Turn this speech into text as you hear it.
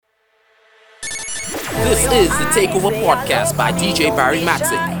This is the Takeover podcast by DJ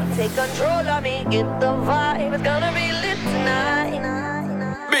Barrymattic. Take control of me, get the vibe. It's gonna be lit tonight.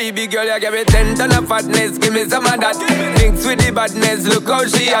 Baby girl, you give me 10 ton of fatness, give me some of that. Mix with the badness, look how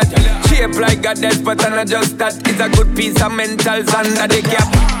she at. Shape like a death, but I'm not just that. It's a good piece of mentals under the cap.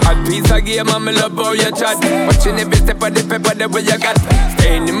 A piece of game, I'm love how you chat. Watching every step of the paper, the way you got.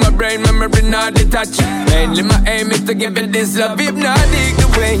 Staying in my brain, memory not detached. Mainly my aim is to give it this love. Hypnotic the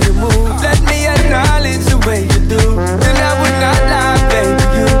way you move. Let me acknowledge the way you do. And I would not lie, baby,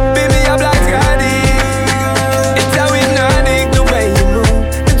 you. Baby, I'm like Scotty. It's how hypnotic the way you move.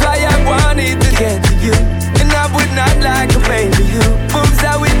 Wanted to get to you, and I would not like a baby you. Moves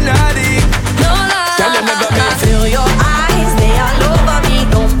how hypnotic. No lie, I feel your eyes, they all over me.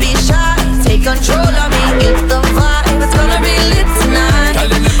 Don't be shy, take control of me. Get the vibe, it's gonna be lit tonight.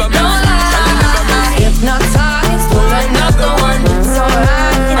 No lie, hypnotized, pull another one. It's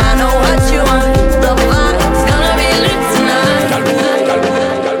alright, I know what you want. The vibe, it's gonna be lit tonight.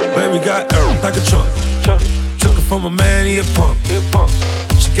 Baby got like a trunk. Took it from a man, he a punk.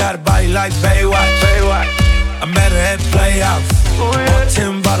 Got a body like Baywatch. I met her at the Playhouse. Bought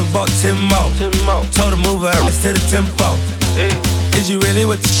 10 bottles, bought 10 more. Told her move her ass to the tempo. Is you really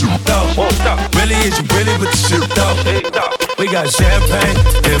with the shit though? Really, is you really with the shit though? We got champagne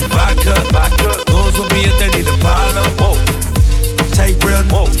and vodka. Goons with me if they need a bottle. Take real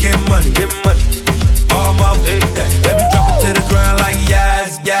get money. All my let me drop it to the ground like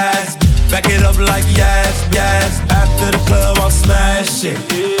yes. Back it up like yes. After the club, I'll smash it.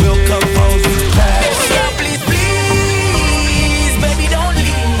 We'll compose this passion. Please, baby, don't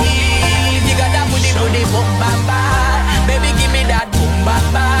leave. You got that booty, boom, bam, bam. Baby, give me that boom, bam,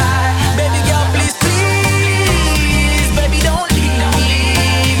 bam. Baby girl, please, baby, don't leave.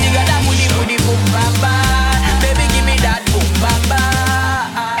 You got that booty, boom, bam, bam. Baby, give me that boom, bam, bam.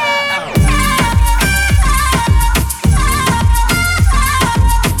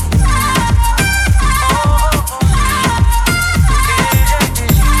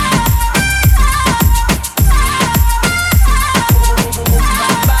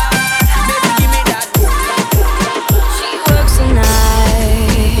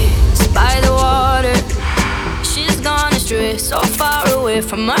 So far away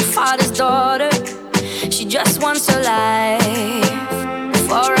from my father's daughter. She just wants her life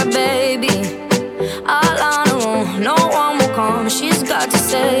for a baby. All on her own, no one will come. She's got to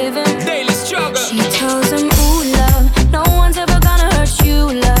save him. Daily struggle. She tells him, ooh, love, no one's ever gonna hurt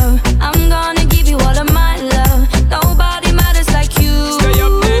you, love. I'm gonna give you all of my love. Nobody matters like you. Stay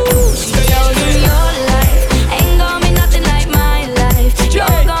up there. She tells him your life ain't gonna be nothing like my life.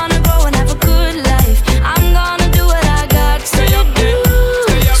 You're gonna grow and have a good life. I'm gonna do what I got to do.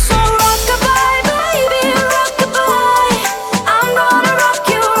 So rock-a-bye, baby, rock-a-bye.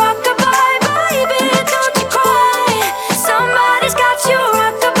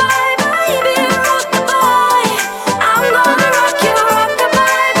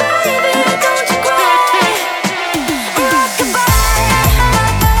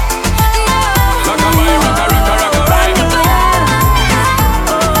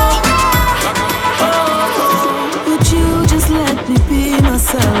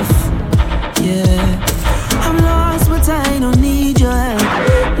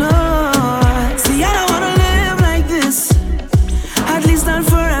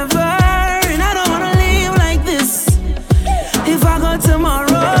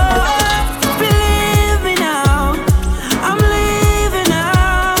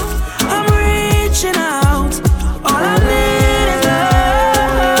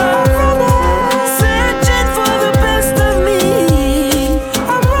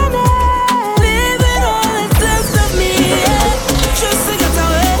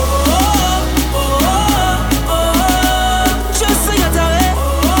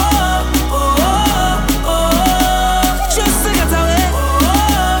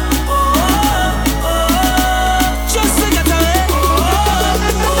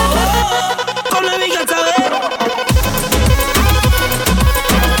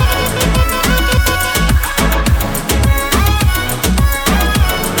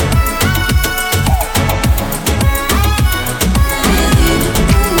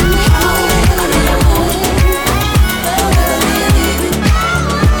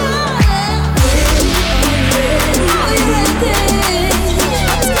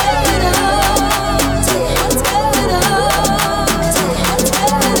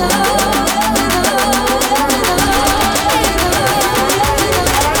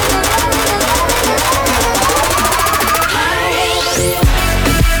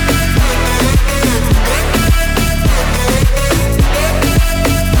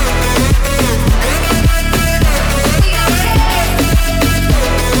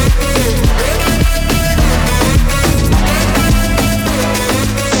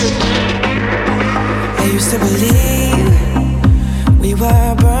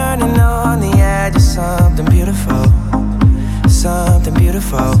 were burning on the edge of something beautiful, something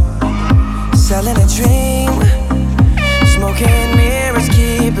beautiful. Selling a dream, smoking mirrors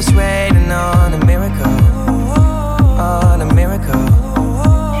keep us waiting on a miracle, on a miracle.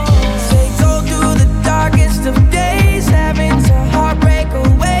 They go through the darkest of days, having to heartbreak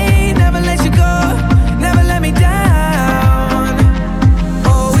away. Never let you go, never let me down.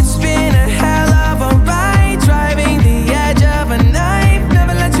 Oh, it's been a hell of a ride, driving the edge of a knife.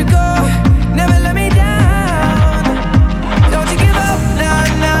 Never let you go, never let me down. Don't you give up, nah,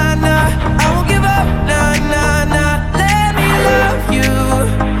 nah, nah. I won't give up, nah, nah, nah. Let me love you,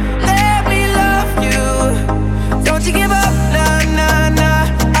 let me love you. Don't you give up, nah, nah, nah.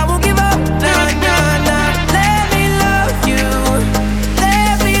 I won't give up, nah, nah, nah. Let me love you,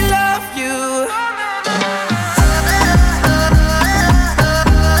 let me love you.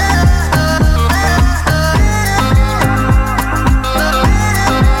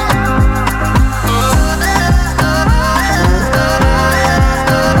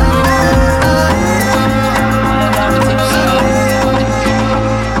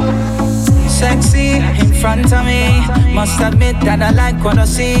 Sexy in front of me. Must admit that I like what I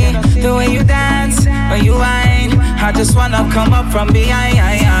see. The way you dance, when you whine, I just wanna come up from behind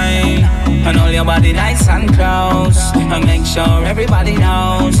and hold your body nice and close, and make sure everybody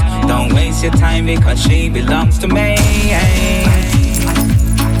knows. Don't waste your time because she belongs to me.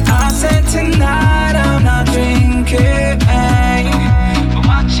 I said tonight I'm not drinking, but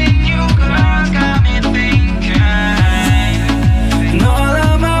watching you girls got me thinking. And all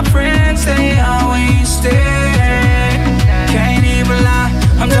of my friends, they are wasted. Can't even lie,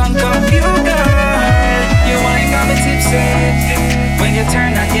 I'm drunk off you, girl. You ain't got me tipsy. When you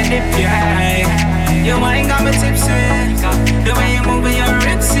turn on your dip, yeah. You ain't got me tipsy. The way you move your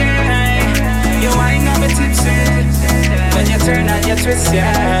hips, yeah. You ain't got me tipsy. When you turn on your twist,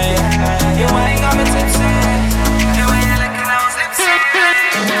 yeah. You ain't got me tipsy. The way you look at those lips,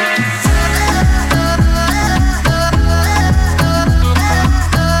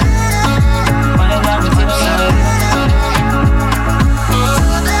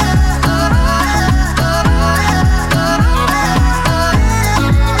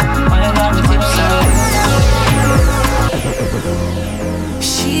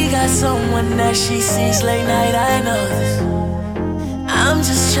 She got someone that she sees late night, I know this. I'm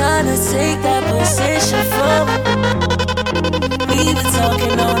just trying to take that position from her. We've been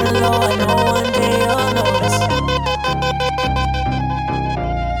talking on the low, I know one day you'll notice.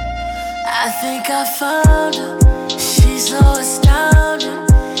 I think I found her, she's so astounding.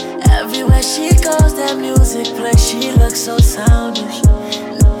 Everywhere she goes, that music plays, she looks so soundish.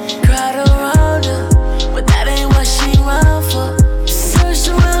 Crowd around her, but that ain't what she run for. Searched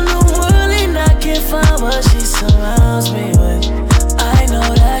around the world and I can't find what she surrounds me with. I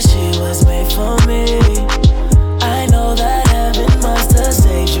know that she was made for me. I know that heaven must have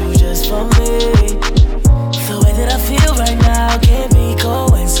saved you just for me. The way that I feel right now can't be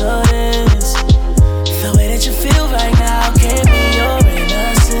coincidence. The way that you feel right now can't be your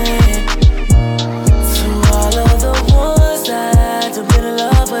innocence. To all of the ones that have been in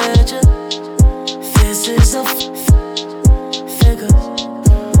love with you, this is a figure.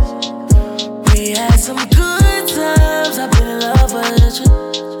 We had some good times, I've been in love with you.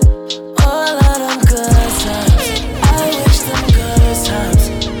 All of them good times, I wish them good times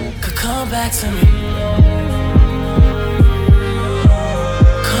could come back to me.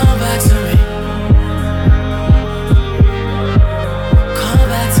 Come back to me. Come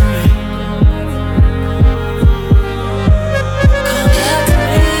back to me. Come back to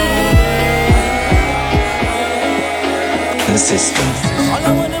me. the system. All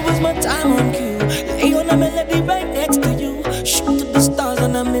I wanted was my time on cue. Lay on a melody right next to you. Shoot to the stars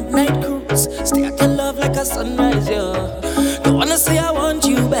on a midnight cruise. Stay at your love like a sunrise, yeah. Don't wanna say I want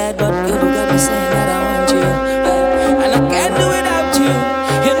you bad, but you got me saying that I want you bad. And I can't do without you.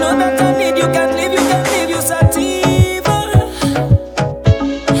 You know that I need you, can't leave you, can't leave you, sativa.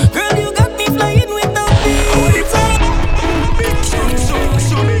 Girl, you got me flying with no visa.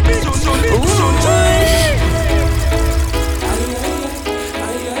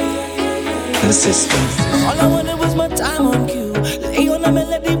 The system. All I wanted was my time on cue. Lay on a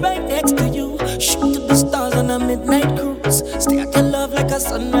melody right next to you. Shoot to the stars on a midnight cruise. Stay at your love like a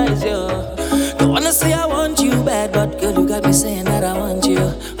sunrise, yeah. Don't wanna say I want you bad, but girl, you got me saying that I want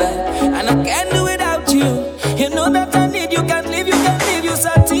you bad. And I can't do without you. You know that I need you, can't leave you, can't leave you,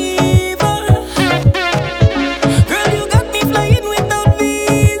 sativa. Girl, you got me flying without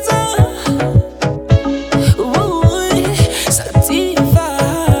visa. Ooh, sativa.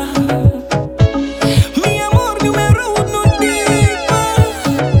 Mi amor, numero uno diva.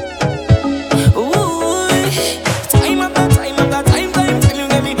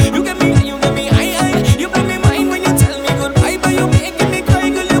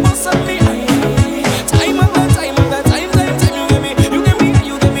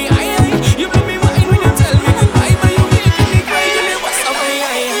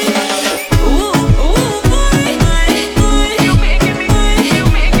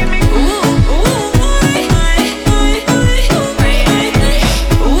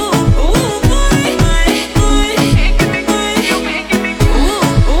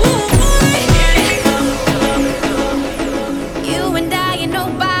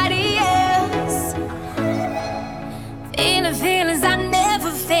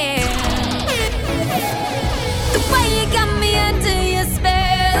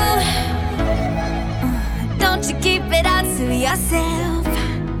 yourself.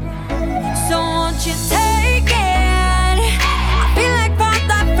 So won't you take it? I feel like for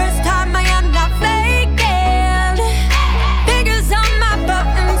the first time I am not faking. Fingers on my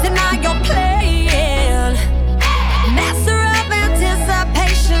buttons and now you're playing. Master of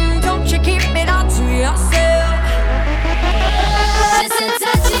anticipation, don't you keep it all to yourself. Just a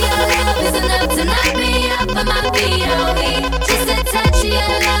touch of your love is enough to knock me up on my POV. Just a touch of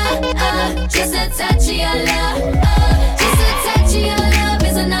your love, just a touch of your love, just a touch of your love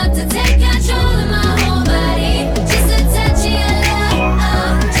is enough to take control of my whole body. Just a touch of your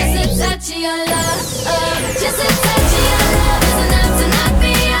love, just a touch of your love, just a touch of your love is enough to knock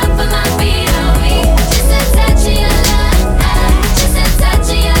me up on my POV. Just a touch of your love, just a touch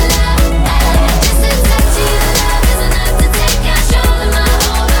of your love, just a touch of your love is enough to take control of my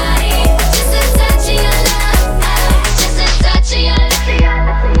whole body. Just a touch of your love, just a touch of your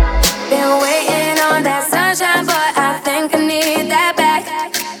love. Been waiting on that sunshine, but I think I need that back.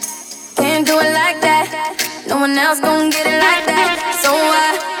 Can't do it like that. No one else gon' get it like that. So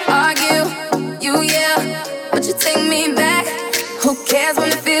I argue, you yeah, but you take me back. Who cares when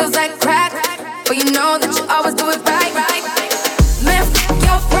it feels like crack? But you know that you always do it right, right. Man, f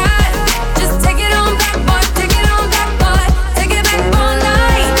your pride. Just take it on back, boy. Take it on back, boy. Take it back all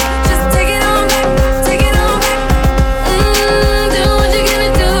night. Just take it on back. Take it on back. Do what you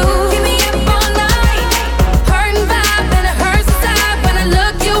gonna do. Keep me up all night. Hurting vibe and it hurts inside when I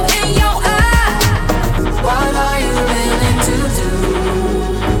look you in your eye. What are you willing to do?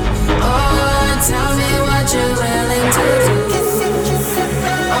 Oh, tell me what you're willing to do.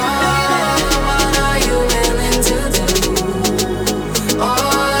 Oh, what are you willing to do? Oh,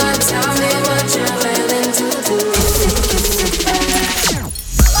 tell me what you're willing to do.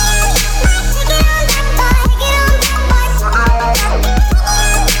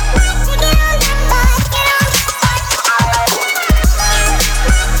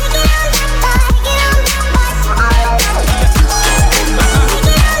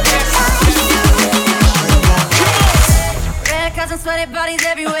 Red cups and sweaty bodies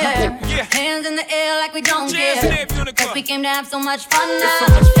everywhere. Hands in the air like we don't care. Cause we came to have so much fun now.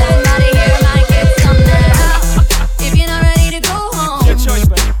 Everybody here might get some now. If you're not ready to go home,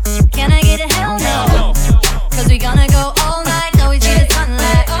 can I get a hell no? Cause we gonna go all night till we see the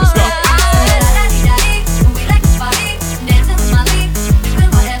sunlight. We like to party, dancing with my lead,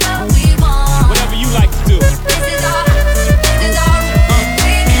 doing whatever we want. Whatever you like to do. This is our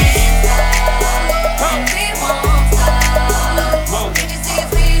weekend style. We won't stop. Did you see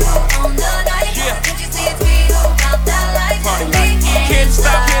it's we who own the night? Did you see it's we who got that light? Can't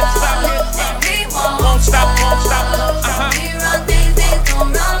stop, can't stop, can't stop. We Won't stop, won't stop. We run things, things don't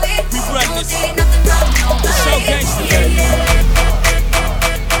run me. run Don't this. take nothing from nobody. So gangsta, baby.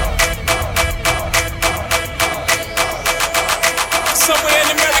 Somewhere in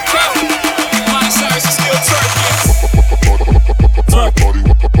America, my service is still twerking. Twerk.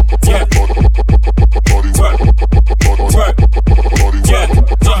 Yeah. Twerk. Twerk. Yeah.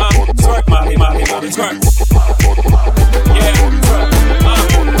 Twerk. Molly, Molly, Molly, twerk. Yeah. Twerk.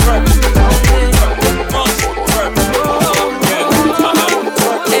 Twerk.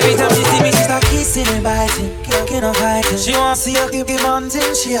 Every time she see me, she start kissing and biting, kicking and fighting. She wants to see her keep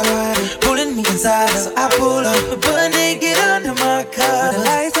mountain, she a riding, pulling me inside her. So I pull up, but naked under my cover. The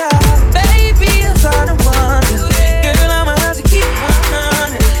lights out, baby, I'm starting to wonder. Girl, I'ma have to keep on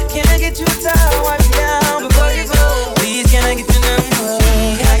running. Can I get you a towel, wipe me down before you go? Please, can I get your number?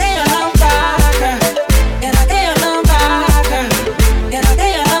 Can I get your number, girl? Can I get your number, girl? Can I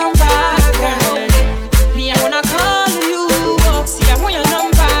get your number, girl? Me, I wanna call you up, see I want your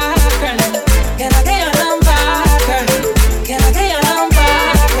number, girl. Can I get your number, girl? Can I get your number,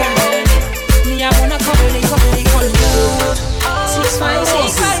 girl? Me, I wanna call you, call you.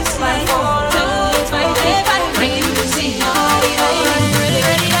 656 542 558.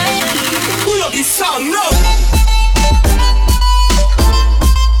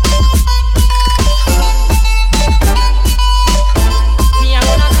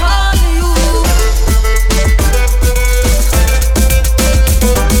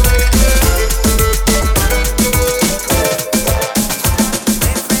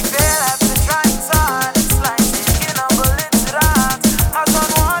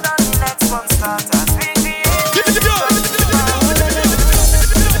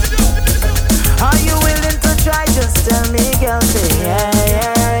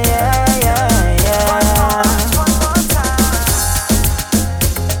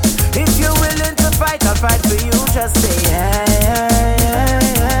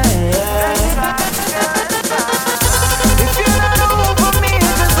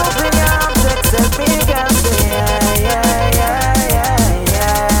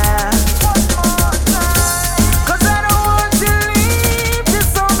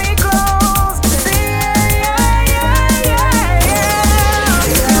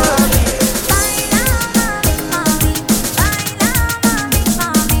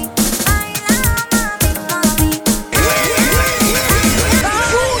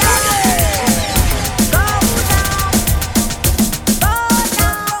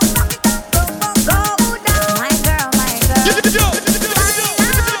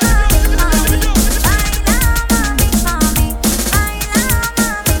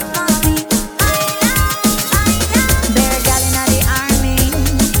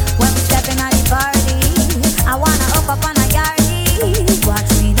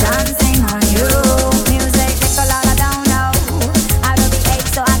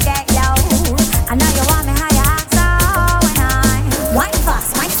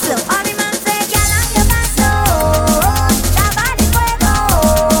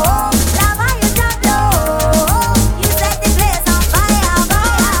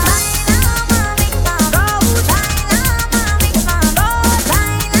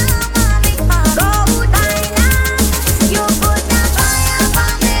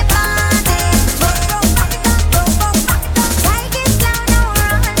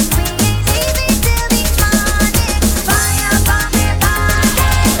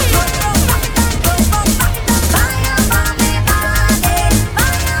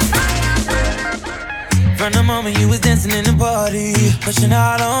 pushing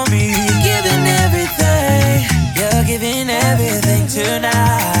all on me. Giving everything, you're giving everything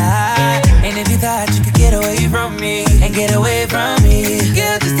tonight. And if you thought you could get away from me and get away from me,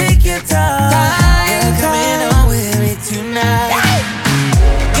 girl, just take your time. You're coming on with me tonight.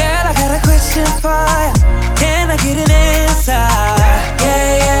 Girl, I got a question for you. Can I get an answer? Yeah,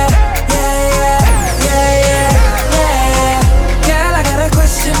 yeah, yeah, yeah, yeah, yeah, yeah. Girl, I got a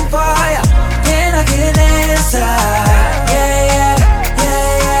question for you. Can I get an answer? Yeah, yeah, yeah,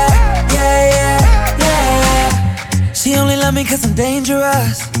 yeah, yeah, yeah, yeah. She only love me 'cause I'm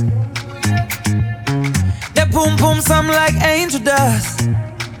dangerous. That boom boom sound like angel dust.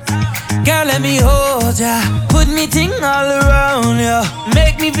 Girl, let me hold ya. Put me ting all around ya.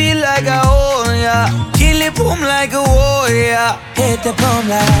 Make me feel like I own ya. Kill it boom like a warrior. Hit the boom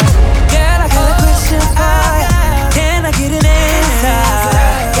like. Girl, I got a question for ya. Can I get an answer?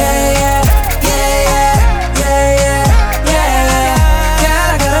 Yeah, yeah, yeah, yeah, yeah, yeah, yeah. Girl,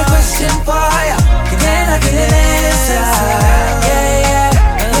 I got a question for ya. Can I get an answer? Yeah, yeah,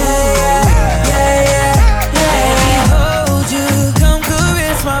 yeah, yeah, yeah, yeah. Let me hold you. Come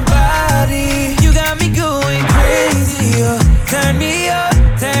caress my body. You got me going crazy. Turn me up,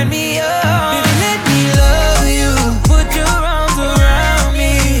 turn me up. Baby, let me love you. Put your arms around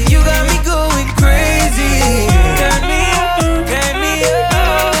me. You got me going crazy. Turn me up, turn me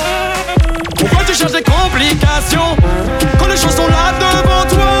up. Pourquoi tu cherches des complications quand les choses sont là devant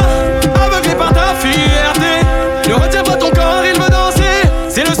toi? Aveuglé par ta fierté, ne retiens pas ton corps, il veut danser.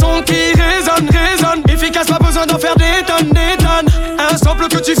 C'est le son qui résonne, résonne. Efficace, pas besoin d'en faire des tonnes, des tonnes. Un sample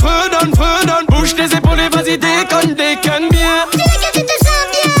que tu fredonnes, fredonnes. Bouge tes épaules et vas-y, déconne, déconne bien. Dis-le que tu te sens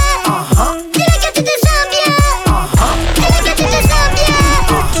bien. Dis-le que tu te sens bien. Dis-le que tu te sens bien.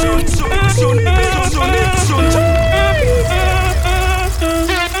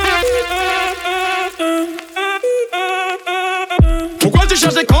 Pourquoi tu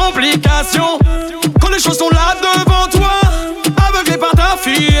cherches des complications quand les choses sont là devant toi? Aveuglé par ta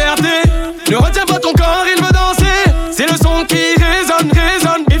fierté, ne retiens pas ton corps, il veut danser. C'est le son qui résonne,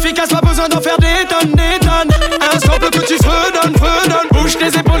 résonne. Efficace, pas besoin d'en faire des tonnes, des tonnes. Un sample que tu fredonnes, fredonnes. Bouge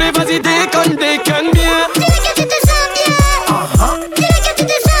tes épaules et vas-y, déconne, déconne bien. Dis-le que tu te sens bien. Dis-le que tu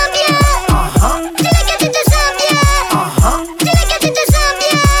te sens bien. Dis-le que tu te sens bien. Dis-le que tu te sens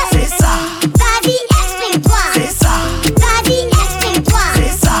bien. C'est ça, Vas-y, explique-toi. c'est ça, Vas-y, explique-toi.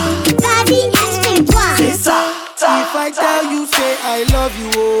 c'est ça, Vas-y, explique-toi. c'est ça. If I tell you, say I love you,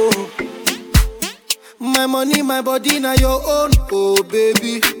 oh. My money, my body, now your own, oh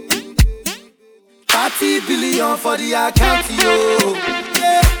baby. 30 billion for the account, yo.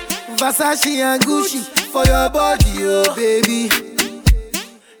 Yeah. Versace and Gucci for your body, oh baby.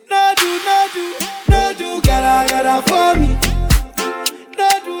 No do, no do, no do, gotta for me. No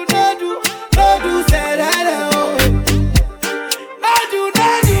do, no do, no do, say that, oh. No do, no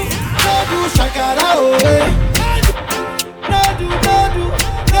do, no do, shakara, oh. No do, no do,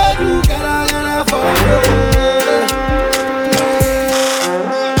 no do, gotta for me.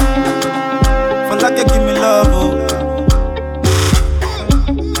 For like you give me love, oh.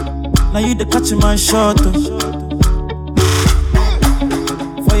 Now you the catch my shot, oh.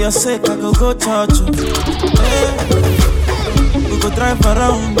 For your sake, I go touch you. Hey. We go drive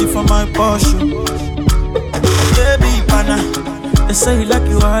around for my Porsche. Baby, pana, they say you like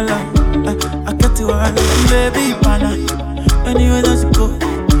you all, I get you all. Baby, pana, anywhere that you go,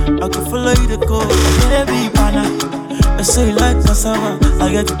 I can follow you to go. Baby, pana, they say you like cassava, I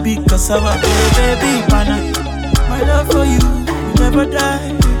get to big cassava. Baby, pana, my love for you, you never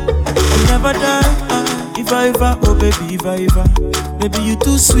die. You never die, if I ever, oh baby, if I ever. Baby, you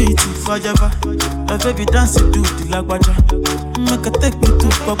too sweet, if I ever. My baby dance it to the lagwaja. Make a take you to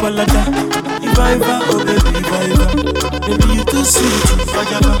Babalada. If I ever, oh baby, if I ever. Baby, you too sweet, if I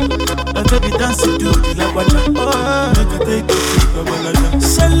ever. My baby dance it to the lagwaja. Oh, make a take you to Babalada.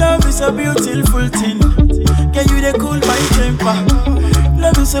 So love is a beautiful thing. Can you they cool my temper?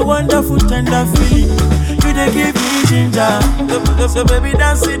 Love is a wonderful, tender feeling. You they give me ginger. So baby,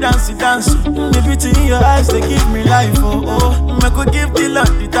 dance it, dance it, dance it. The beauty in your eyes, they give me life, oh, oh. I could give the Lord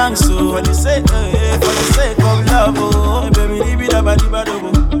the thanks, oh. For the sake of love, oh. Baby, leave it up, I leave it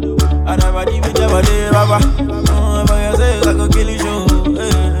up. I never leave it up, I leave it up. Oh, for your sake, I could kill you, show.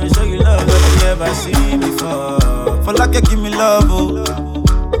 Show you love that you never seen before. For like you give me love, oh.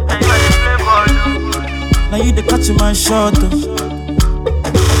 Now you the catch my shot, oh.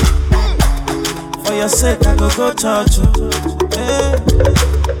 For your sake, I go touch you. Hey.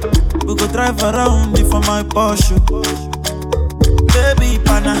 We go drive around for my Porsche. Baby,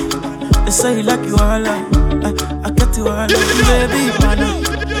 pana, they say you like you all, I get you all. Baby, pana,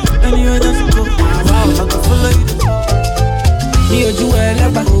 anywhere that you go, I can follow you. Me or you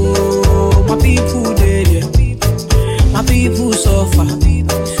ever oh, my people dead, yeah. My people suffer.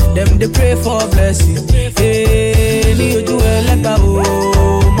 Them they pray for blessing. Hey, me or you ever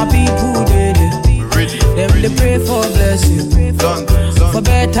oh, my people dead, yeah. Them they pray for blessing. For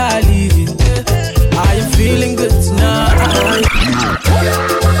better living. I am feeling good tonight.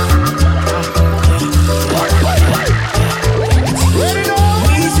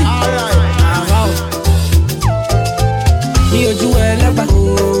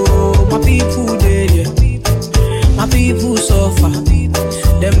 Oh, my people dead, yeah. My people suffer.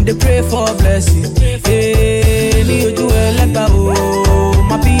 Them they pray for blessing. Hey, me do a leper. Oh,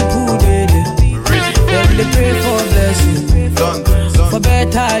 my people dead, yeah. Them they pray for blessing. For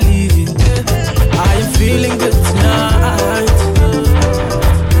better living. I am feeling good tonight.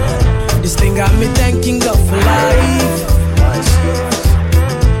 This thing got me thanking God for life.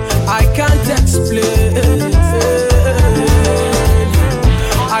 I can't explain.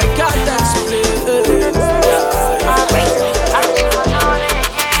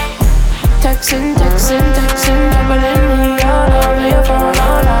 Texting, juggling, he all over your phone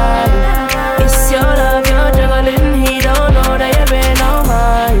all night. It's your love, you're juggling, he don't know that you've been on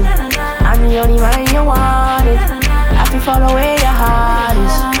mine. I'm the only man you wanted. I can follow where your heart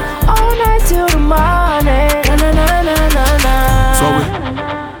is. All night till the morning. Na na na na na. So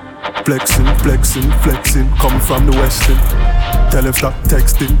we flexing, come from the western. Tell him stop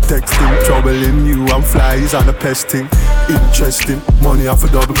texting, troubling you, I'm flies on a pesting. Interesting, money off a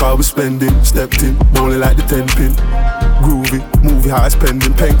double car we spending. Stepped in, bowling like the 10 pin. Groovy, movie high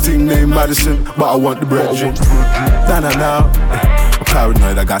spending. Painting name Madison, but I want the bread. Nah. I'm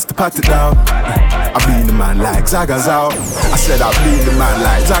paranoid, I got to pat it down. I be the man like Zaga's out. I said I be the man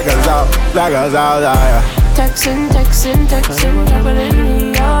like Zaga's out, yeah. Texting, juggling,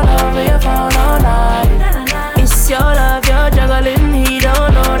 he all over your phone all night. It's your love, you're juggling, he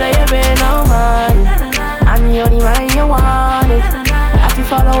don't know that you've been on mine. I'm the only man you wanted. I can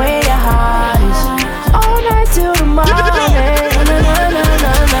follow where your heart is. All night till the morning.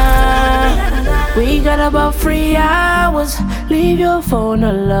 Na. We got about 3 hours. Leave your phone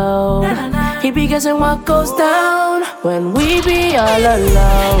alone. He be guessing what goes down when we be all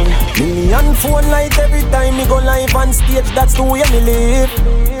alone. Million phone light every time me go live on stage. That's the way me live.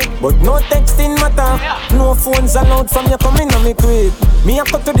 But no texting matter. No phones allowed from you coming on me crib. Me a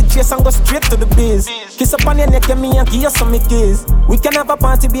cut to the chase and go straight to the biz. Kiss up on your neck and me and give you some kiss. We can have a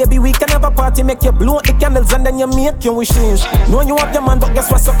party, baby, we can have a party. Make you blow out the candles and then you make your wishes. Know you have your man, but guess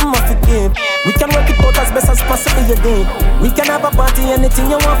what, something I forgive. We can work it out as best as possible, you did. We can have a party, anything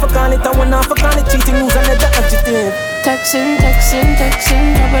you want for call it. I want not for call it cheating, news and the adjective. Texting,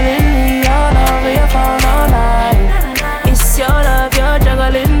 juggling, he all over your phone all night. It's your love, you're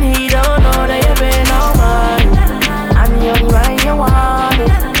juggling, he don't know that you've been on mine. I'm the only man you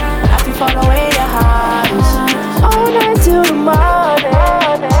wanted. I can follow where your heart is. All night till the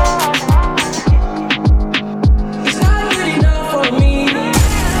morning. It's not good enough for me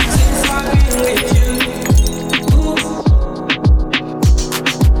since I've been with you.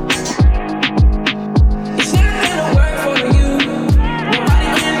 It's not gonna work for you. Nobody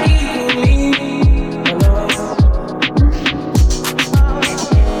can equal me.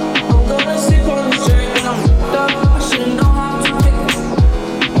 I'm gonna sip on this drink and I'm done. I should know how to pick it.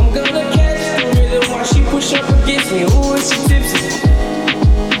 I'm gonna catch the rhythm while she push up against me. Ooh, is she tipsy?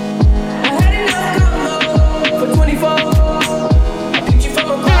 I had enough combo for 24. I picked you from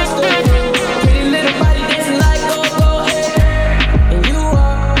across the room. Pretty little body dancing like go ahead. And you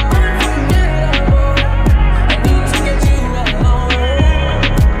are unforgettable. I need to get you alone.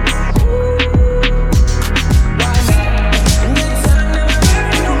 Why me? Next time never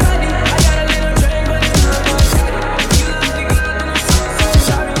hurt nobody. I got a little drink, but it's not my body. You love the girl and I'm so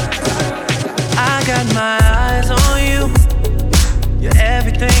sorry. I got my eyes on you. You're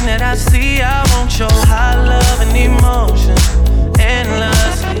everything that I see. I want your high love and emotion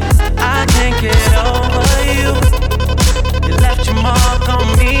endlessly. I can't get over you. You left your mark on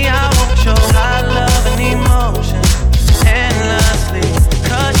me. I want your high love and emotion endlessly.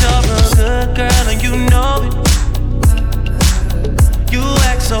 'Cause you're a good girl and you know it. You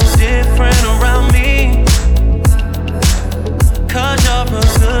act so different around me. 'Cause you're a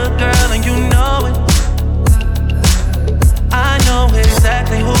good girl and you know it. I know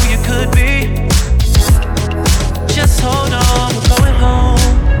exactly who you could be. Just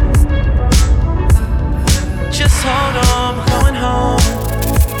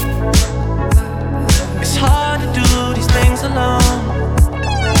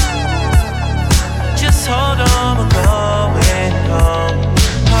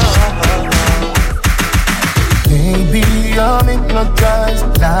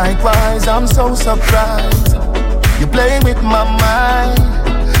Likewise, I'm so surprised. You play with my mind,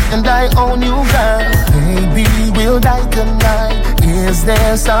 and I own you, girl. Maybe we'll die tonight. Is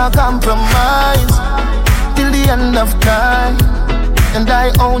there some compromise till the end of time? And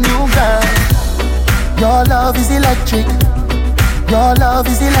I own you, girl. Your love is electric. Your love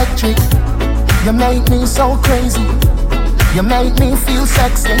is electric. You make me so crazy. You make me feel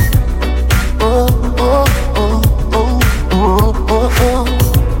sexy. Oh, oh, oh, oh, oh, oh, oh,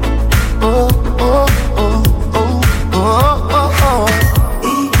 oh, oh, oh, oh, oh, oh.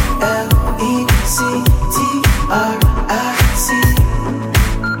 E-L-E-C-T-R-I-C.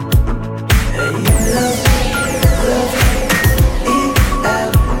 And you love me, love me.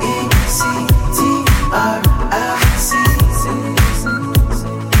 E-L-E-C-T-R-I-C.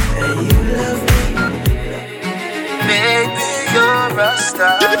 And you love me. Baby, you're a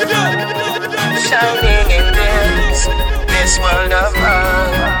star, shining in this world of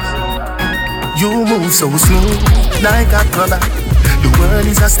ours. You move so smooth, like a acrobat. The world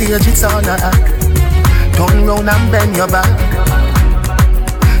is a stage, it's all a act. Turn round and bend your back.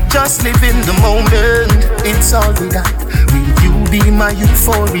 Just live in the moment, it's all we got. Will you be my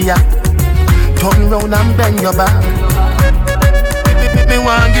euphoria? Turn round and bend your back. Me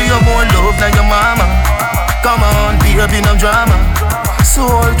want give you more love than your mama. Come on, baby, no drama.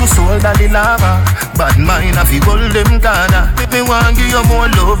 Soul to soul, daddy lava. Bad mind of you golden corner. Me want give you more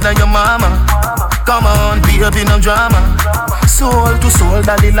love than your mama. Come on, baby, no drama. Soul to soul,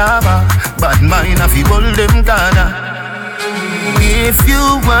 daddy lava. Bad mind of you golden corner. If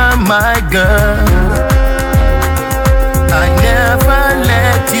you were my girl, I'd never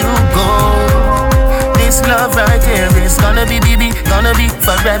let you go. This love right here is gonna be BB, gonna be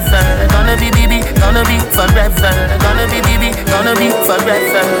forever. Gonna be BB, gonna be forever. Gonna be BB, gonna be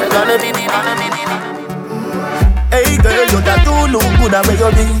forever. Gonna be BB, gonna be BB. Hey girl, you that do look good at where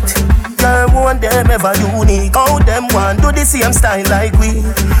you beat. Girl, want them ever unique. How them want do the same style like we.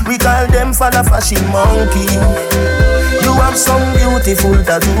 We call them follow fashion monkey. You have some beautiful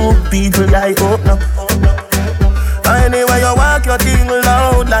tattoo, people like up now. Anyway you walk your thing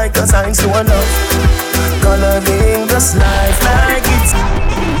loud like a sign to a love. Coloring this life like it's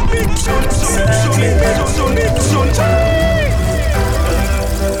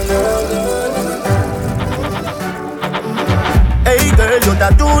Hey girl, you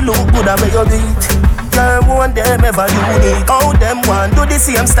that do look good at where you beat. Girl, want them ever unique. How them want do the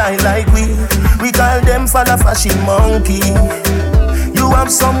same style like we. We call them follow fashion monkey. You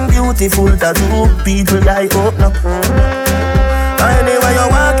have some beautiful tattoo, people like up now. Anyway you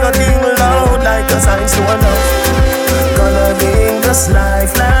walk your thing loud like a sign to a love. Coloring this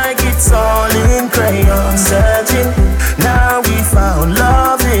life like it's all in crayon. Searching, now we found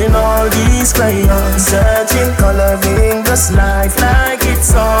love in all these crayons. Searching, coloring this life like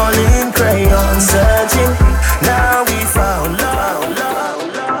it's all in crayon. Searching, now we found love.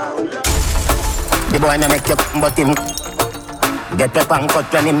 The boy na make you but him get up and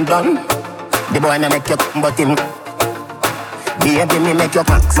cut when him done. The boy na make you but him. Baby, me make your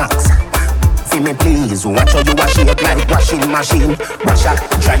max. See me please, watch how you wash it like washing machine. Wash up,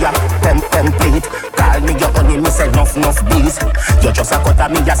 dry up, complete. Call me your honey, me say enough bees. You just a cut at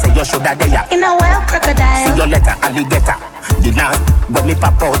me, you say you shoulda there. In a well crocodile. See your letter, alligator. The last, when me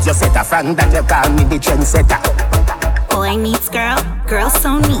pop out, you set a fan that you call me the trendsetter. Boy meets girl, girl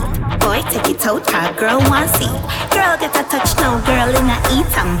so neat. Boy take it out, girl want see. Girl get a touch now, girl in a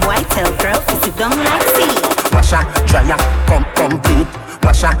eat. And boy tell girl, cause you don't like see. Wash up, dry up, complete.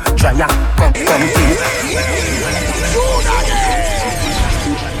 Wash up, dry up, complete.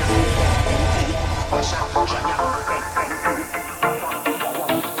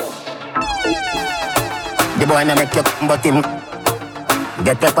 The boy na make you but him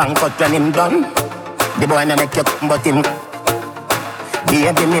get up and cut when him done. The boy na make you but him.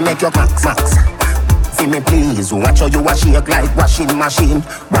 Baby, me make you max. See me please, watch how you wash it like washing machine.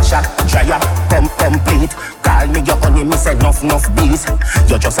 Wash up, dry up, complete. Call me your honey, me say enough bees.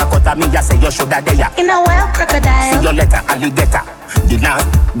 You just a cut at me, you say you shoulda there. In a well crocodile. See your letter, alligator. The last,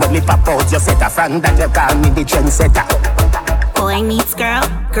 when me pop out, you set a fan that you call me the trendsetter. Boy meets girl,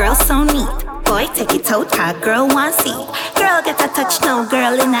 girl so neat. Boy take it out, girl want see. Girl get a touch now,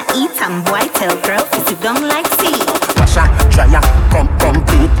 girl in a eat. And boy tell girl, cause you don't like see. Wash up, dry up,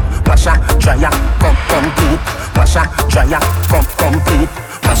 complete. Wash up, dry up, complete. Wash up, dry up, complete.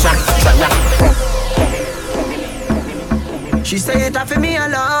 Wash up, dry up, She say it for me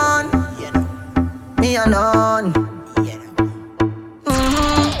alone. Me alone.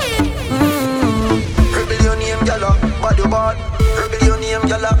 Rebel your name, gyal, bad your bad. Rebel your name,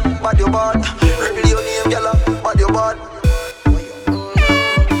 gyal, bad your bad. Rebel your name, gyal, bad your bad.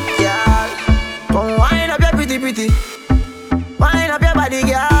 pretty, pretty. Wind up your body,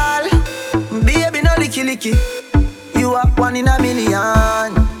 girl. Baby, no licky, licky. You are one in a million.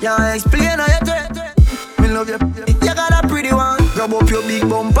 Can't explain how you do it. Me love you. You got a pretty one. Grab up your big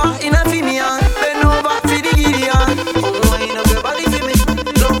bumper in a Fimian. Bend over for the Gideon. Wind up your body for me.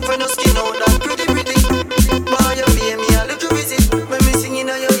 Don't for no skin out that pretty, pretty. Boy, you pay me a little visit. When me singing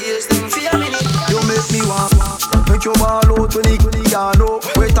on your ears, then for a minute. You make me want. Make your ball out when it gone up.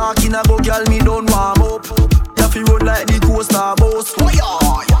 We talking a go, girl, me don't warm up. You feel run like the coaster boss.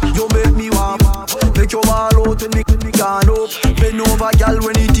 You make me want. Make your ball out when me gone up. Bend over, girl,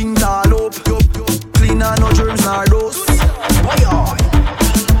 when the things all up. You clean and no germs nor dust.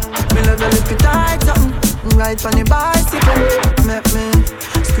 Me love your lippy tight something. Ride on the bicycle. Make me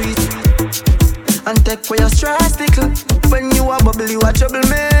squeeze and take for your stress tickle. When you a bubble, you a trouble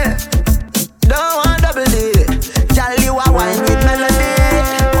me. Don't want double D. Girl, you a wine with melody.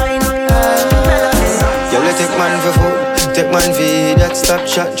 Wine with melody. Yo, let's take man for food. Take man for that stop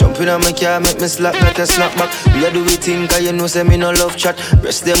shot. Jump in on my car, make me slap, not a snap back. We a do we think, cause you know say me no love chat.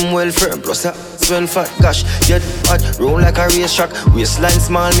 Rest them well firm, plus a swell fat. Gosh, get hot, roll like a race track. Waistline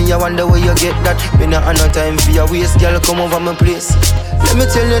small, me I wonder where you get that. Me not have no time for your waist, girl, come over my place. Let me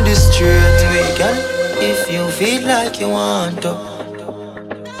tell you this straight. We can, if you feel like you want to.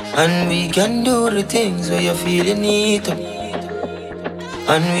 And we can do the things where you feel you need to.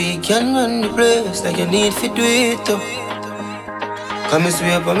 And we can run the place like you need to do it too. Come and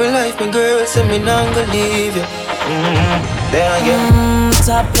swear for my life, my girl, say me not gonna leave you. There again.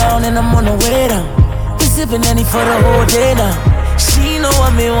 Top down and I'm on the way down. We sippin' any for the whole day now. She know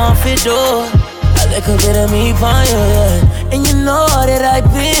what me want for do. I like a bit of me pon you, yeah. And you know that I've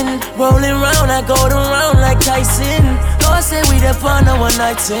been rolling round, I go around like Tyson. No, I say we the on a one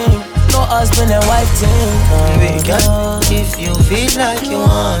night thing. No husband and wife thing. We can, if you feel like you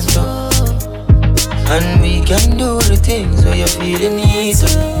want to. And we can do the things where you feel the need to.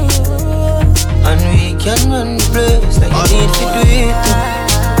 And we can run the place like you need to do it too.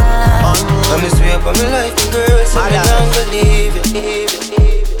 Come and swear for my life, girl, so me not gonna leave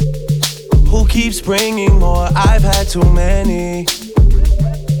you. Who keeps bringing more? I've had too many.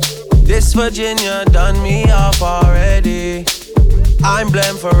 This Virginia done me off already. I'm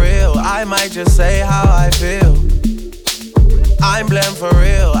blamed for real, I might just say how I feel. I'm blamed for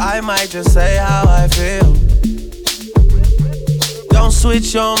real, I might just say how I feel. Don't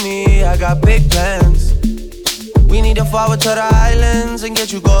switch on me, I got big plans. We need to forward to the islands and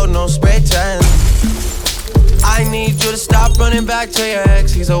get you gold, no spray tan. I need you to stop running back to your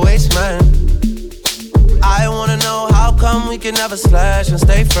ex, he's a waste man. I wanna know how come we can never slash and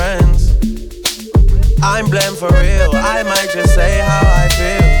stay friends. I'm blamed for real, I might just say how I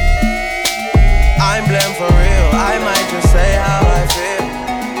feel. I'm blamed for real, I might just say how I feel.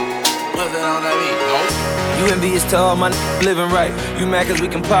 What's that on that beat? You envious to all my living right. You mad cause we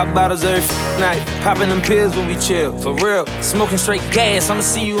can pop bottles every night. Popping them pills when we chill, for real. Smoking straight gas, I'ma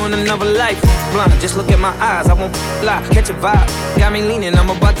see you in another life. Blind, just look at my eyes, I won't lie. Catch a vibe, got me leaning, I'm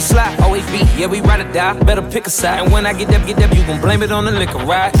about to slide. Always be, yeah, we ride or die, better pick a side. And when I get up, you gon' blame it on the liquor,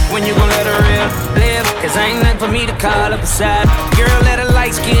 right? When you gon' let her live, cause ain't nothing for me to call up beside. Girl, let her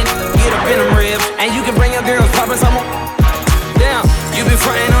light skin, get up in them ribs. And you can bring your girls poppin' some more. Damn, you been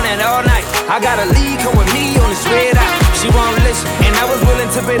frontin' on that all night. I got a lead, come with me on this red eye. She won't listen, and I was willing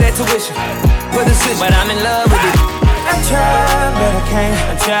to pay that tuition. But I'm in love with you. I tried, but I can't.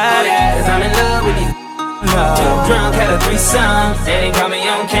 I tried it, cause I'm in love with you. No. Drunk, had a threesome, they brought me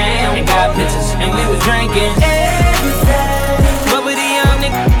on cam and got pictures, and we was drinking everything. But with a young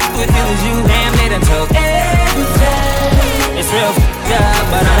nigga, with it was you, damn, they done took everything. It's real up,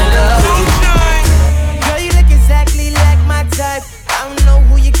 but I'm in love with you. Girl, you look exactly like my type. I don't know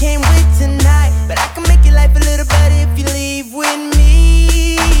who you came with tonight, but I can make your life a little better if you leave with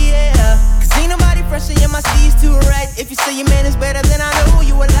me, yeah. Cause ain't nobody fresher, yeah, my sleeves too right. If you say your man is better, then I know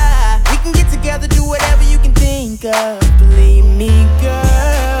you a lie. We can get together, do whatever you can think of. Believe me,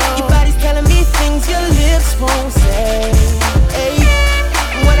 girl. Your body's telling me things your lips won't say. Hey,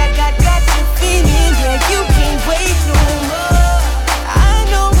 what I got you feeling like you can't wait no more. I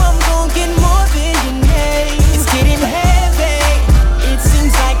know I'm gonna get more than your name. It's getting heavy. It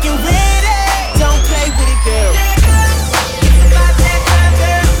seems like you're ready. Don't play with it, girl. It's about that time,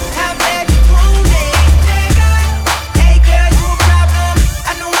 girl. How bad you want it? Hey, girl, you a problem.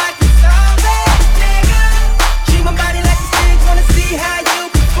 I know I can solve it. Treat my body like a stage. Wanna see how you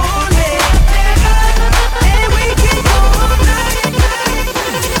perform it. And we can go all night.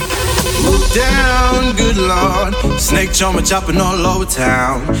 Move down, good lord. Snake charmer chopping all over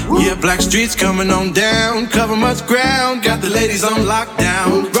town. Yeah, black streets coming on down. Cover much ground, got the ladies on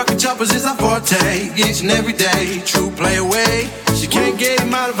lockdown. Rocket chopper numbers is our forte, each and every day. True play away, she can't get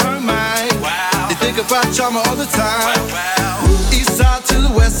him out of her mind. Wow. They think about drama all the time. Wow. East side to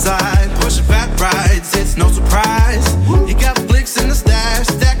the west side, pushing fat rides, it's no surprise. You got flicks in the stash,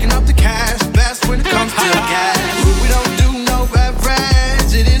 stacking up the cash, fast when it comes to gas. We don't do no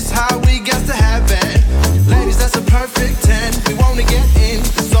average, it is how we got to have it. Ladies, that's a perfect 10. We wanna get in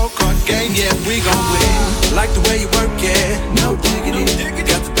the so-called game, yeah, we gon' win. Like the way you work it, no diggity. You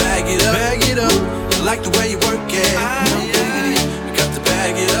got to bag it up, bag it up. Like the way you work it, no diggity. You got to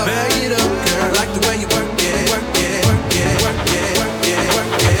bag it up, girl. Like the way you work it, work it, work it, work it, work it,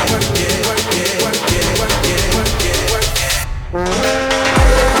 work it, work it, work it, work it, work it, work it, work it.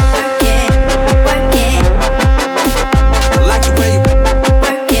 I like the way you work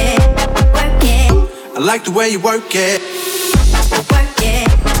it, work it. I like the way you work it.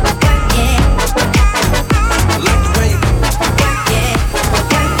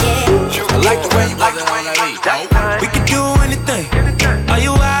 We can do anything. Are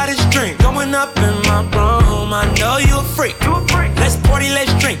you out of drink? Going up in my room. I know you a freak. Let's party,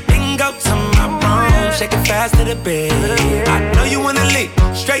 let's drink. Then go to my room. Shake it fast to the bed. I know you wanna leave.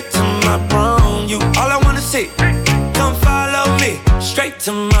 Straight to my room. You all I wanna see. Come follow me. Straight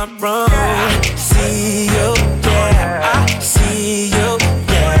to my room. See you, yeah. I see you,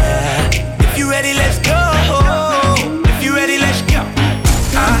 yeah. If you ready, let's go. If you ready, let's go.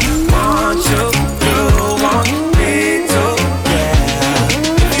 I want you.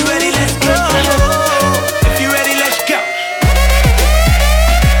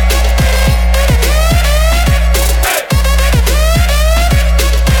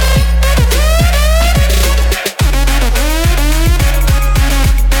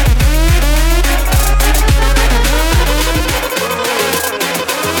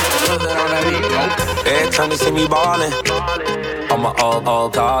 Time to see me ballin', I'm a all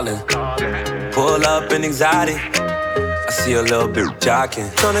calling. Pull up in exotic, I see a little bit jocking.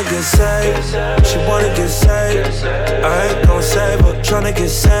 Tryna get saved, she wanna get saved. I ain't gon' save her. Tryna get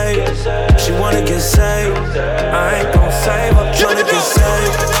saved, she wanna get saved. I ain't gon' save her. Tryna get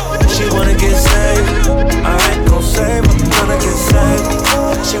saved, she wanna get saved. I ain't gon' save her. Tryna get saved,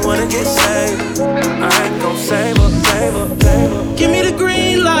 she wanna get saved. I ain't gon' save her, save her, save her. Give me the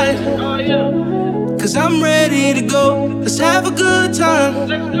green light. Cause I'm ready to go. Let's have a good time.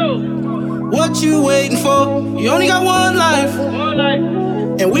 Let's go. What you waiting for? You only got one life.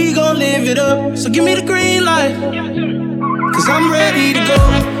 And we gon' live it up. So give me the green light. Cause I'm ready to go.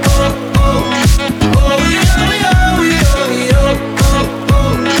 Oh, oh, oh, yeah, yeah, yeah, oh,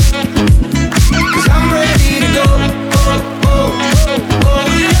 oh. Cause I'm ready to go. Oh, oh, oh,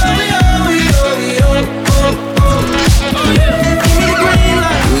 yeah, yeah, yeah, oh, oh, yeah. Give me the green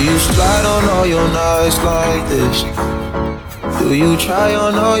light. Do you slide on all your nights like this? Do you try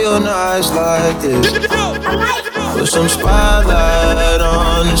on all your nights like this? Put some spotlight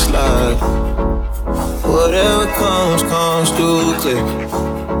on the slide. Whatever comes, comes through clear.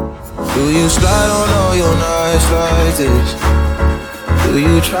 Do you slide on all your nights like this? Do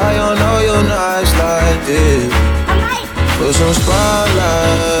you try on all your nights like this? Put some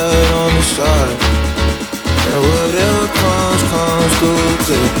spotlight on the side. And whatever comes, comes through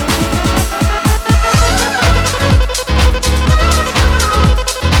clear.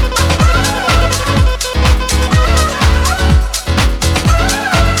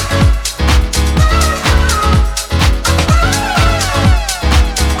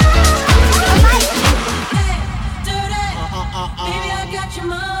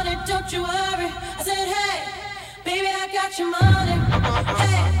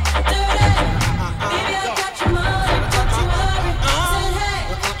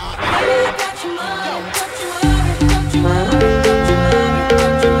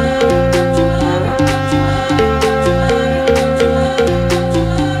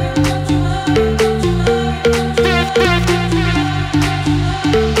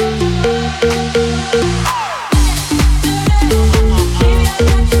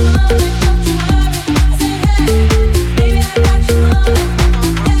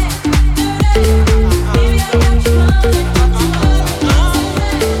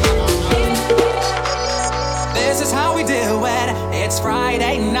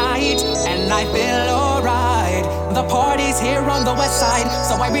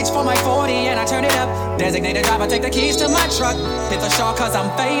 Designated driver, take the keys to my truck. Hit the shore cause I'm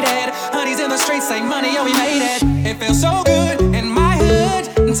faded. Honey's in the streets, say money, oh we made it. It feels so good in my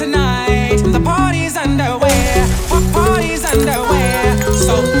hood tonight. The party's underway, party's underway.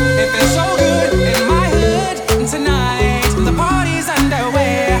 So it feels so good in my hood tonight. The party's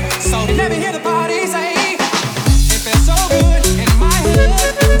underway. So let me hear the party say. It feels so good in my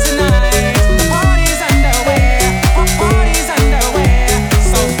hood tonight.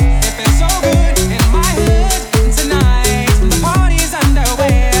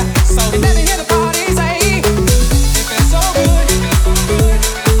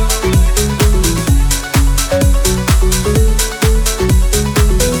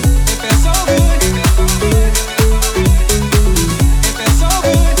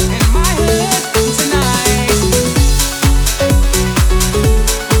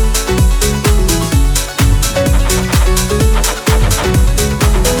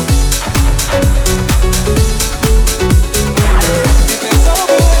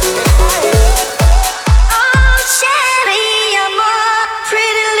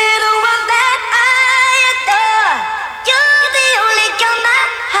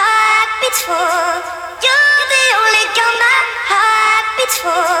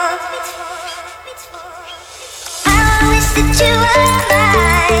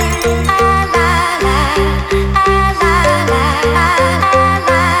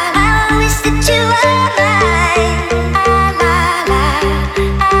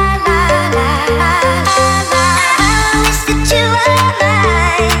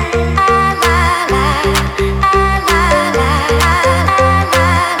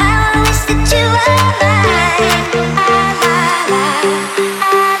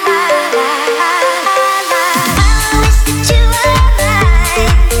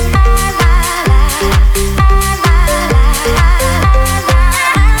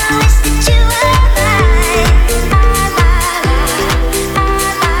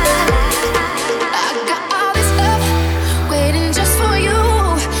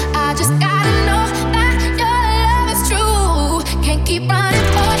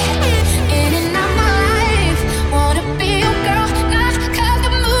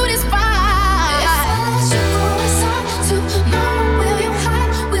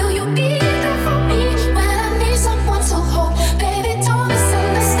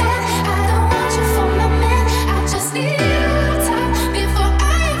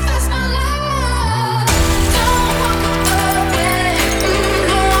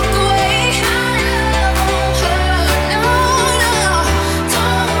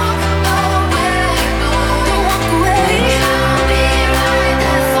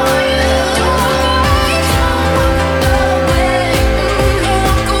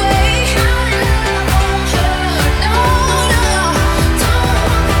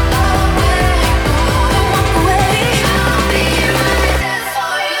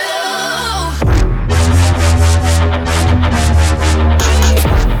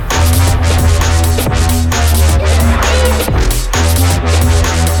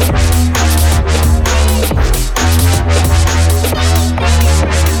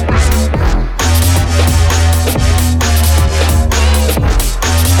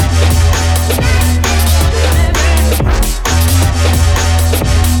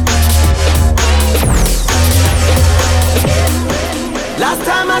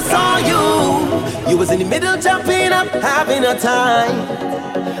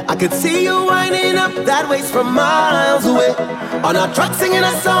 could see you winding up that waist from miles away. On a track singing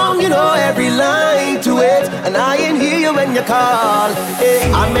a song, you know every line to it. And I ain't hear you when you call.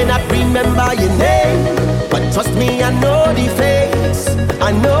 Hey, I may not remember your name, but trust me, I know the face.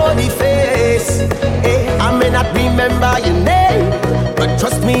 I know the face. Hey, I may not remember your name, but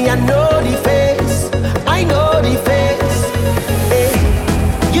trust me, I know the face. I know the face. Hey,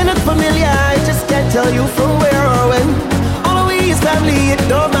 you look familiar, I just can't tell you from where or when. Always family, it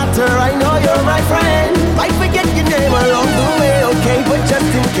don't matter, I know you're my friend. I forget your name along the way, okay, but just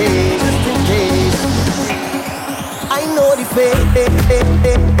in case, I know the face.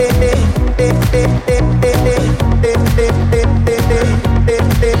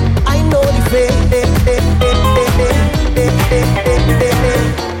 I know the face.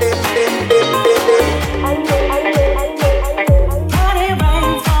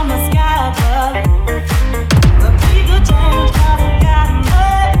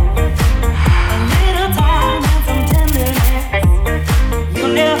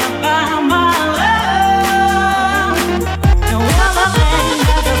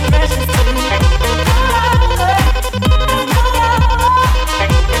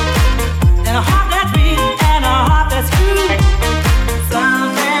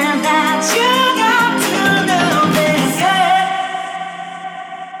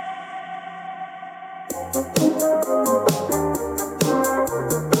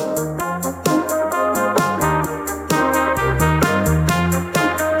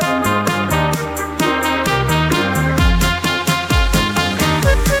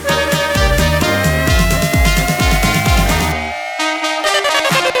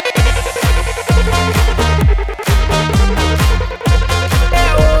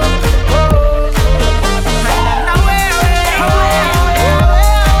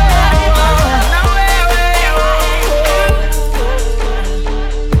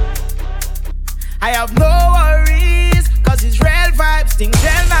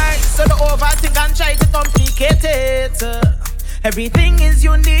 Everything is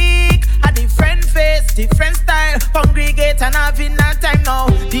unique, a different face, different style. Congregate and having a time now.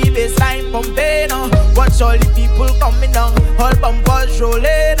 The bassline pumping now. Watch all the people coming down. All bumpers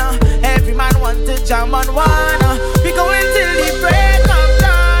rolling now. Every man want to jam on one. We going till the break of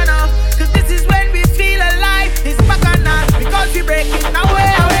dawn. Cause this is when we feel alive. It's back on us because we breaking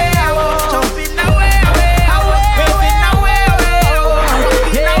away, away, away. Jumping away, away, away. Moving away, away, away.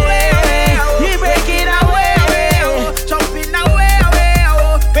 Away, away. We breaking away, away. Jumping away.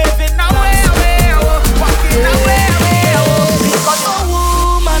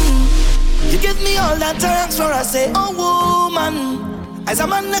 All that thanks for I say, oh woman. As a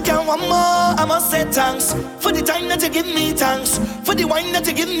man that can want more, I must say thanks for the time that you give me, thanks for the wine that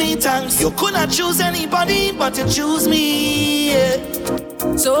you give me, thanks. You could not choose anybody, but you choose me, yeah.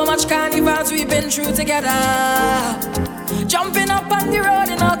 So much carnivals we've been through together, jumping up on the road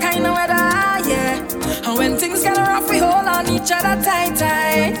in all kind of weather, yeah. And when things get rough, we hold on each other tight,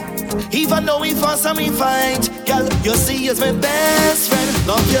 tight. Even though we fuss and we fight, girl, you see you're my best friend.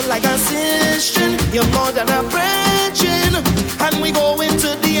 Love you like a sister, you're more than a brethren. And we go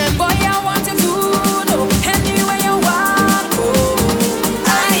into the end. Boy, I want you to know, anywhere you want, oh,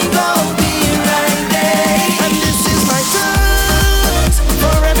 I gon' be right there. And this is my thanks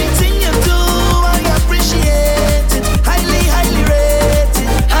for everything you do. I appreciate it, highly, highly rate it.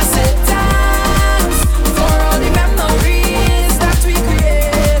 I said thanks for all the memories that we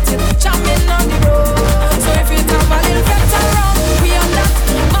created, jamming on the road. So if you have a little better wrong, we on that,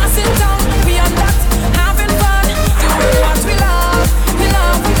 massive town, we on that, having fun, doing what we love, we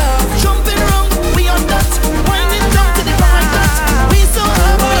love, we love. Jumping around, we on that, winding down to the right that. We so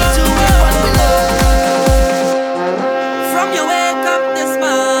happy to be what we love. From your wake up this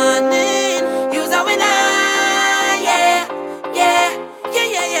morning, you's a winner, yeah, yeah, yeah,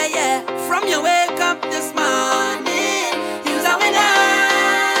 yeah, yeah, yeah. From your wake up this morning, you's a winner,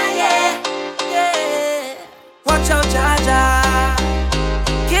 yeah, yeah. Watch out, Jaja.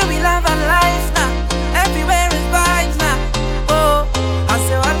 Here we love and life now. Everywhere is vibes now. Oh, I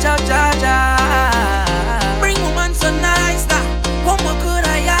say watch out, Jaja. Bring woman so nice now. What more could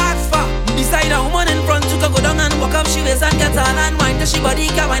I ask for? Beside a woman in front, you can go down and walk up she waist and get on and wind till she body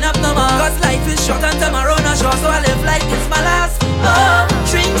can't wind up no more. Cause life is short and tomorrow not sure, so I live like it's my last. Oh,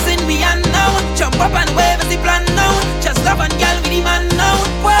 drinks in me and now, jump up and wave as the plan now. Just love and girl with the man now.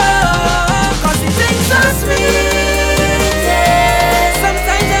 Whoa, cause the things so sweet, yeah.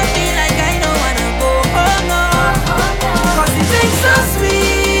 Sometimes I feel like I don't wanna go home, no. Cause the things so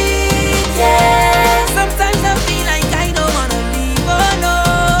sweet, yeah. Sometimes I feel like I don't wanna leave, oh no.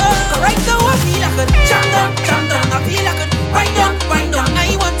 Right now I feel like a jam down, I feel like a right down,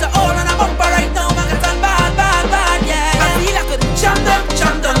 I want to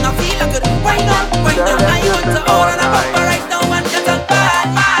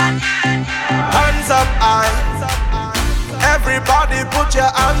Everybody put your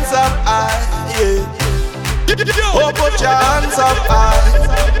hands up high, yeah. Oh, put your hands up high.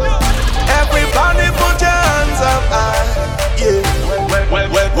 Everybody put your hands up high, yeah.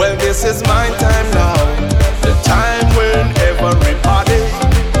 Well, this is my time now. The time when everybody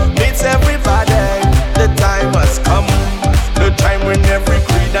meets everybody. The time has come. The time when every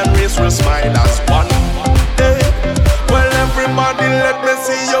creed and race will smile as one. Hey. Well, everybody, let me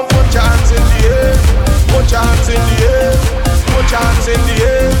see you put your hands in the air. Put your hands in the air. Put your hands in the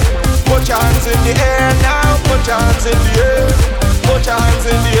air. Put your hands in the air now. Put your hands in the air. Put your hands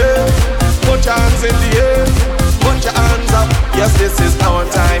in the air. Put your hands in the air. Put your hands up. Yes, this is our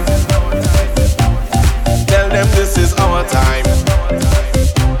time. Tell them this is our time.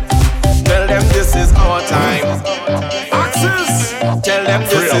 Tell them this is our time. Axis. Tell them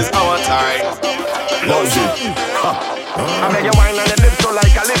this is our time. I make you wine on the lips so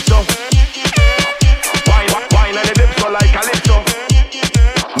like calypso. Wine on the lips so like calypso.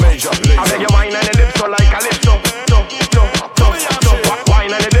 Major. I make you wine on the lips so like calypso.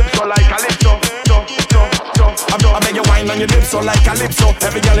 Wine on the lips so like calypso. I make you wine on your lips so like calypso.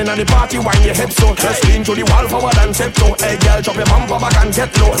 Every girl in the party wine your hips so. Just lean to the wall forward and tiptoe. Hey girl, drop your bumper back and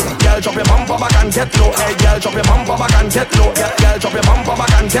get low. Girl, drop your bumper back and get low. Hey girl, drop your bumper back and get low. Girl, drop your bumper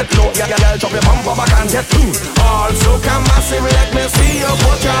back and get low. Girl, drop your bumper back and get low. All soca massive, let me see you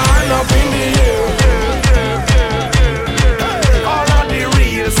put your hand up in the air. All of the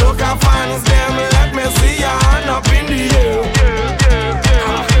real soca fans, them let me see your hand up in the air.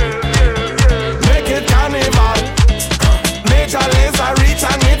 Make it carnival. Major laser reach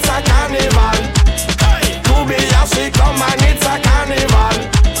and it's a carnival. Kubiyashi come and it's a carnival.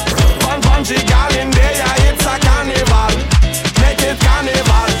 Punchy gal in there, yeah, it's a carnival. Make it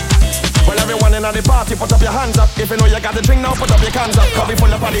carnival. Well, everyone in the party, put up your hands up. If you know you got the drink now, put up your cans up. Cause we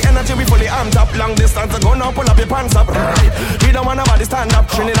full up of the energy, we fully amped up. Long distance to go now, pull up your pants up. We don't want nobody stand up.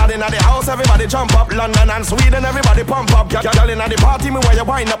 Trinidad in the house, everybody jump up. London and Sweden, everybody pump up. Girl in the party, me where you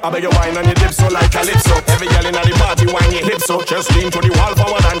wind up. I beg you wine on your lips so like calypso. Every girl in the party, wine your hips so. Just lean to the wall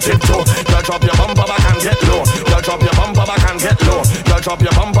forward and tiptoe. Girl, drop your bumper back and get low. Girl, drop your bumper back and get low. Girl, drop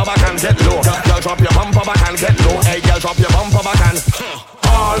your bumper back and get low. Girl, drop your bumper back and get low. Hey, girl, drop your bumper back and.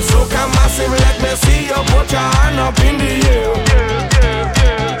 All soca massive, let me see you put your hand up in the air.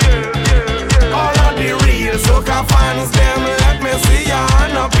 All of the real soca fans, them let me see your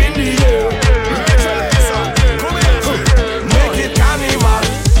hand up in the air. Make it carnival.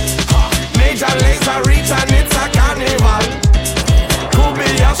 Major laser reach and it's a carnival.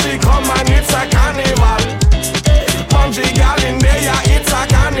 Kubiyashi come and it's a carnival. Punchy gal in there, yeah, it's a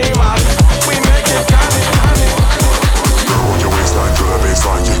carnival. We make it carnival.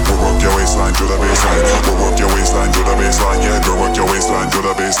 Work your waistline to the baseline, yeah. Work your waistline to the baseline. Work your waistline to the baseline, yeah. Girl, work your waistline to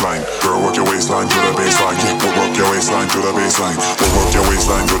the baseline. Girl, work your waistline to the baseline, yeah. Work your waistline to the baseline. Work your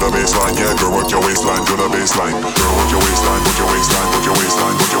waistline to the baseline, yeah. Girl, work your waistline to the baseline. Girl, work your waistline, work your waistline, work your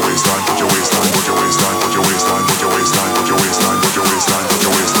waistline, work your waistline, work your waistline, work your waistline, work your waistline, work your waistline, work your waistline, work your waistline, work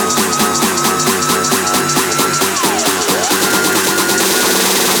your waistline,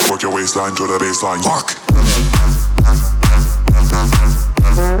 work your waistline to the baseline. Mark.